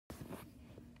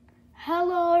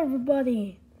Hello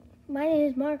everybody, my name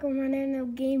is Marco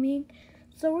Renano Gaming.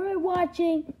 So we're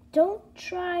watching Don't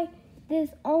Try This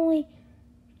Only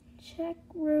Check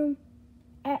Room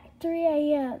at 3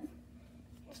 a.m.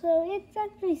 So it's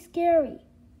actually scary.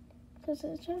 So it's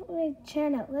a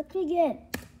channel. Let's begin.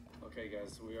 Okay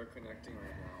guys, so we are connecting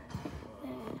right now.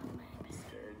 I'm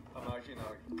scared. I'm actually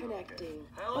not connecting. Okay.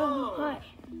 Hello! Oh, hi.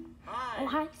 Hi! Oh,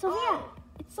 hi, Sophia! Oh.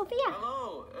 It's Sophia!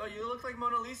 Hello! Oh, you look like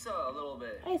Mona Lisa a little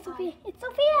bit. Hi, Sophia! It's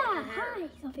Sophia! Hi,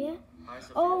 Sophia! Hi,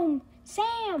 Sophia. Oh,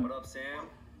 Sam! What up, Sam?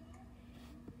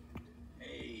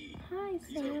 Hey. Hi,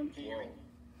 Sam. Whoa.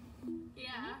 Yeah.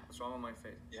 What's wrong with my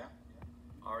face? Yeah?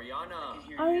 Ariana!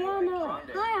 Ariana!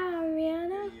 Hi,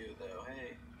 Ariana! You though.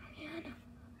 Hey.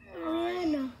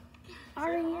 Ariana!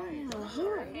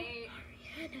 Ariana! Hey.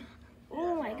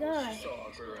 Oh my god! She's so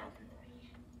awkward around people.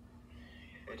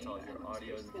 It's all your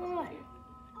audio is What?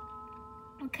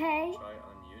 Okay. Try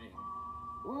unmuting.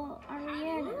 Well,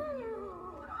 Ariana.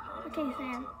 Okay,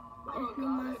 Sam. There's no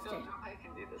monster. I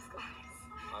can do this, guys.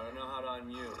 I don't know how to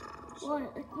unmute.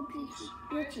 What? It's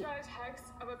I glitchy. got a text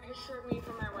of a picture of me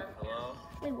from my webcam. Hello?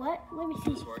 Wait, what? Let me Does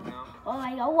see. this work now? Oh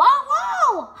my god. Whoa,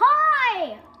 whoa!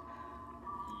 Hi!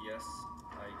 Yes,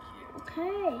 I can.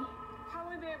 Okay. How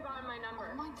would they have gotten my number?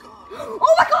 Oh my god.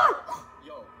 Oh my god!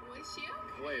 Yo. Was she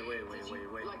okay?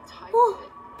 Wait. Like, type Oh, it.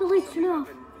 the lights turned off.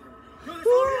 Yo, there's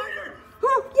someone behind her!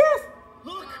 Oh, yes!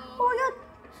 Look! Oh my god!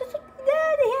 There's something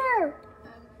dead here!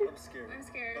 I'm scared. I'm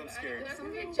scared. I'm scared. There's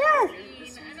something Yes! jump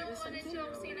scene. I don't want a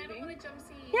jump scene. I don't want a jump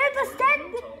scene. Yes, the stand.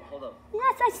 Hold up.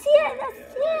 Yes, I see it. I see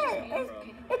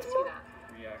it. It's See moving. that?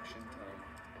 Reaction time.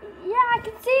 Yeah, I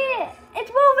can see it.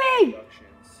 It's moving.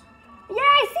 Productions. Yeah,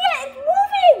 I see it. It's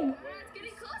moving. It's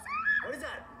getting closer. What is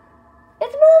that?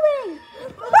 It's moving.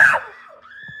 Ah!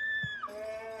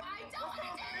 I don't want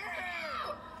to do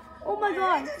this. Oh my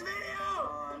god. This video!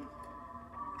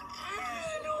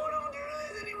 No, don't do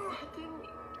this anymore.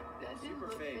 That didn't Super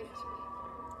look fake.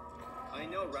 I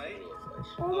know, right?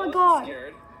 Oh I my wasn't god.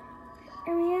 Scared.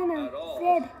 Ariana's At all.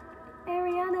 dead.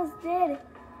 Ariana's dead.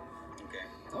 Okay.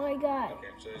 Oh my god. Okay.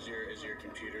 So is your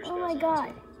computer? Oh my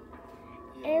god.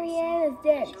 Ariana's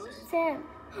dead. Sam.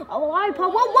 Oh,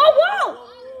 lollipop. Whoa, whoa, whoa.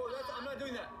 I'm not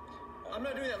doing that. I'm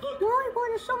not doing that. Look. Lollipop.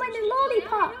 There's so many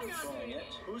lollipops.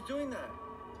 Who's doing that?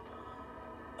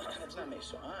 That's not me,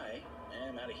 so I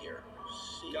am out of here.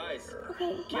 See you Guys. later.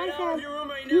 Okay, Get bye, out Sam. of your room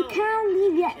right now. You can't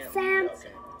leave yet, Sam. Okay.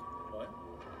 What?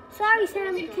 Sorry,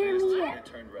 Sam. You can't leave It yet.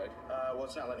 turned red. Well,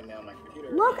 it's not letting me on my computer.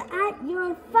 Look at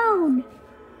your phone.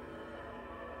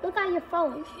 Look at your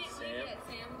phone. Sam.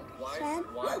 Why? Sam?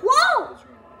 Why? Whoa! This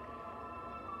room?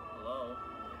 Hello.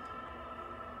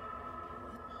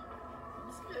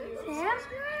 Sam?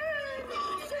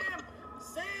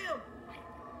 Sam!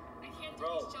 I can't do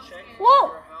Bro, this jump check scare. Whoa!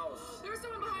 your house. There was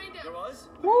someone behind him. There was?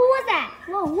 What was that?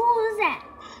 Whoa, what was that?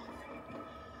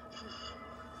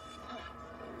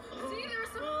 See, there was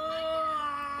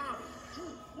someone.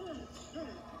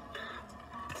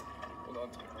 Hold on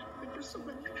to me.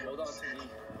 Hold on to me.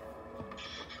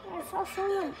 I saw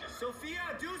someone. Sophia,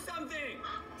 do something!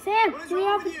 Sam, What is we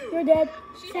wrong have. with you? You're dead.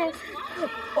 She Sam. was flying.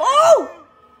 Oh!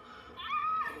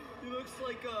 He looks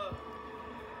like a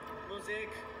mosaic.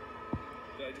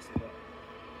 Did I just say that?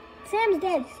 Sam's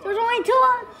dead. There's only two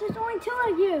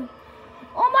of you.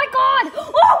 Oh my god!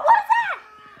 Oh, what's that?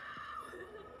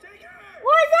 Take her!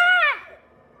 What is that?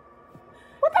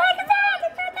 What the heck is that?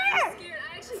 It's right there. Scared.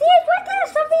 I actually. See, it's right there,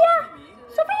 Sophia.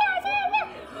 Sophia, I see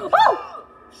it. Oh!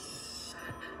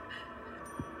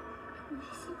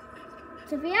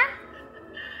 Sophia?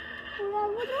 What's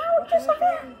wrong with you,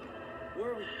 Sophia? Where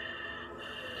are we?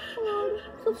 Hello,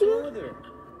 What's Sophia. wrong with her?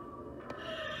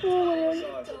 Oh,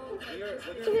 Gosh.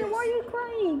 Sophia, why are you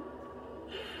crying?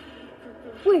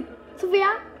 Wait,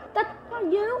 Sophia? That's not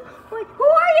you? Wait, who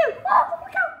are you? Oh my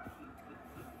god!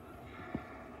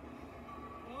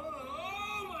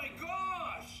 Oh my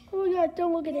gosh! Oh my god,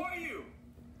 don't look at Who it. are you?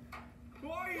 Who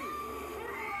are you?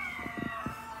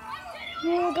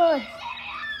 Oh my god.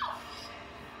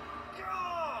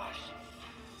 Gosh!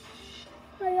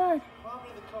 Oh my god. Probably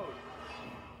the code.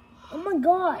 Oh my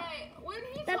god. Hey, when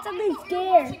he That's saw, I something thought we were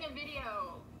scared. watching a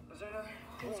video. Is there another?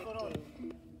 What's going on?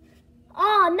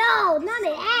 Oh no, not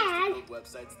an ad. Build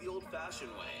websites the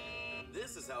old-fashioned way.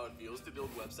 This is how it feels to build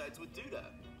websites with Duda,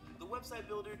 the website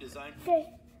builder designed. Okay.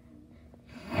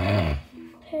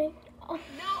 Okay. Oh, No,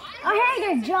 oh hey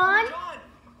there, John.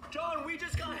 John, we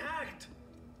just got hacked.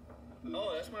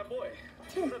 Oh, that's my boy.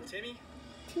 What up, Timmy?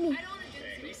 Timmy. I don't want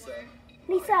to do this Lisa.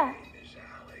 anymore. Lisa.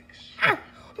 Ah.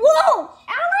 Whoa,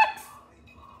 Alex.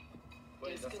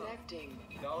 Wait, that's not, Disconnecting.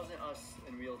 that wasn't us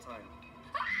in real time.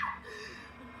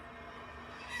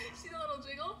 See the little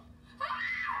jiggle?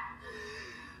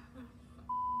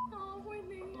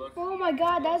 look. Oh my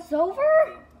god, that's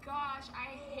over? Gosh,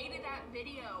 I hated that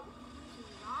video. Do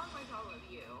not like all of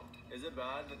you. Is it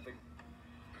bad that the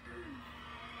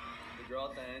girl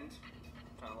at the end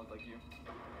kind of looked like you?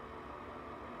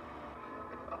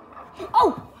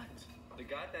 Oh! What? The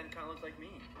guy at the end kind of looked like me.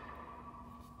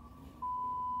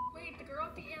 Wait, the girl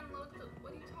at the end looked.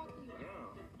 What are you talking about? Yeah.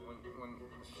 When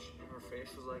her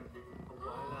face was like,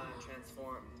 why not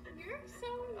transform? You're so.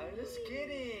 I'm just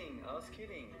kidding. I was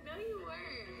kidding. No, you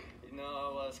weren't. No,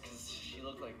 I was, because she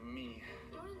looked like me.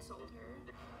 Don't insult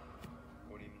her.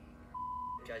 What do you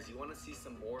mean? Guys, you want to see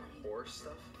some more horror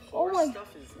stuff? Oh Horror my-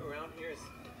 stuff is around here is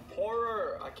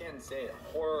horror. I can't say it.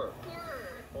 Horror.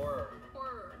 Horror. Horror.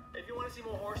 Horror. If you want to see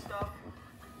more horror stuff,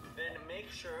 then make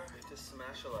sure to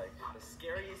smash a like. The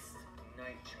scariest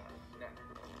night child.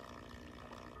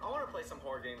 I want to play some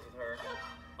horror games with her.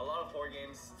 A lot of horror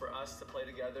games for us to play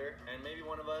together, and maybe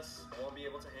one of us won't be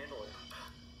able to handle it.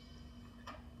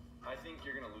 I think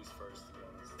you're gonna lose first, to be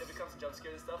honest. If it comes to jump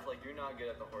scares and stuff, like, you're not good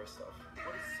at the horror stuff.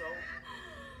 What is so...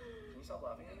 Can you stop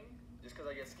laughing at me? Just because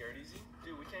I get scared easy?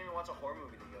 Dude, we can't even watch a horror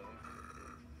movie together.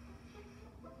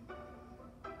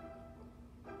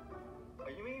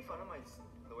 Are you making fun of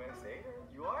the way I say it?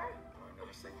 You are? Oh, I never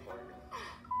say horror.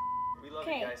 We love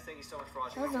you guys. Thank you so much for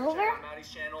watching. That's Check over? out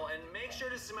Maddie's channel, and make sure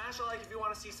to smash a like if you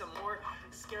want to see some more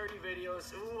scary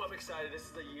videos. Ooh, I'm excited. This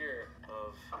is the year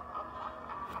of...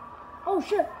 Oh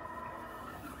shit.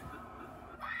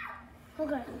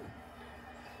 Okay. I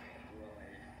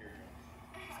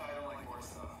don't like horror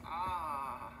stuff.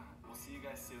 We'll see you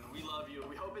guys soon. We love you.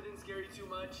 We hope it didn't scare you too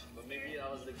much, but maybe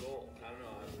that was the goal. I don't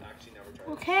know. I've actually never tried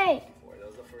Okay. it before. That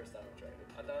was the first time I tried it.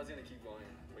 I thought I was gonna keep going,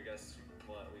 but guess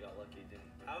what? We got lucky. It didn't.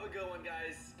 Have a good one,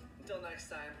 guys. Until next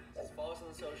time, just follow us on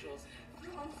the socials.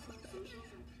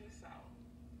 Peace out.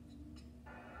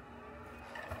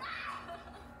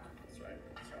 That's right.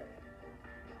 That's right.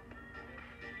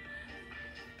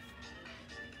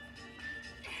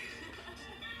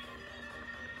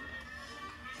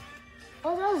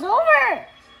 Oh, that was over!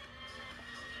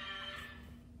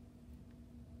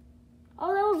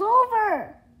 Oh, that was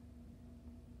over!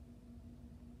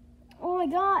 Oh my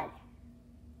god.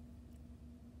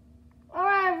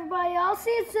 Alright, everybody, I'll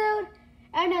see you soon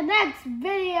in the next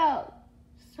video.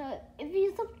 So, if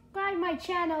you subscribe my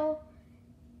channel,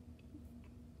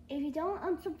 if you don't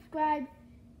unsubscribe,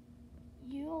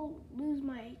 you'll lose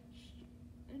my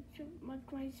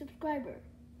subscriber.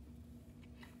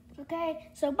 Okay,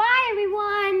 so bye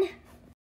everyone!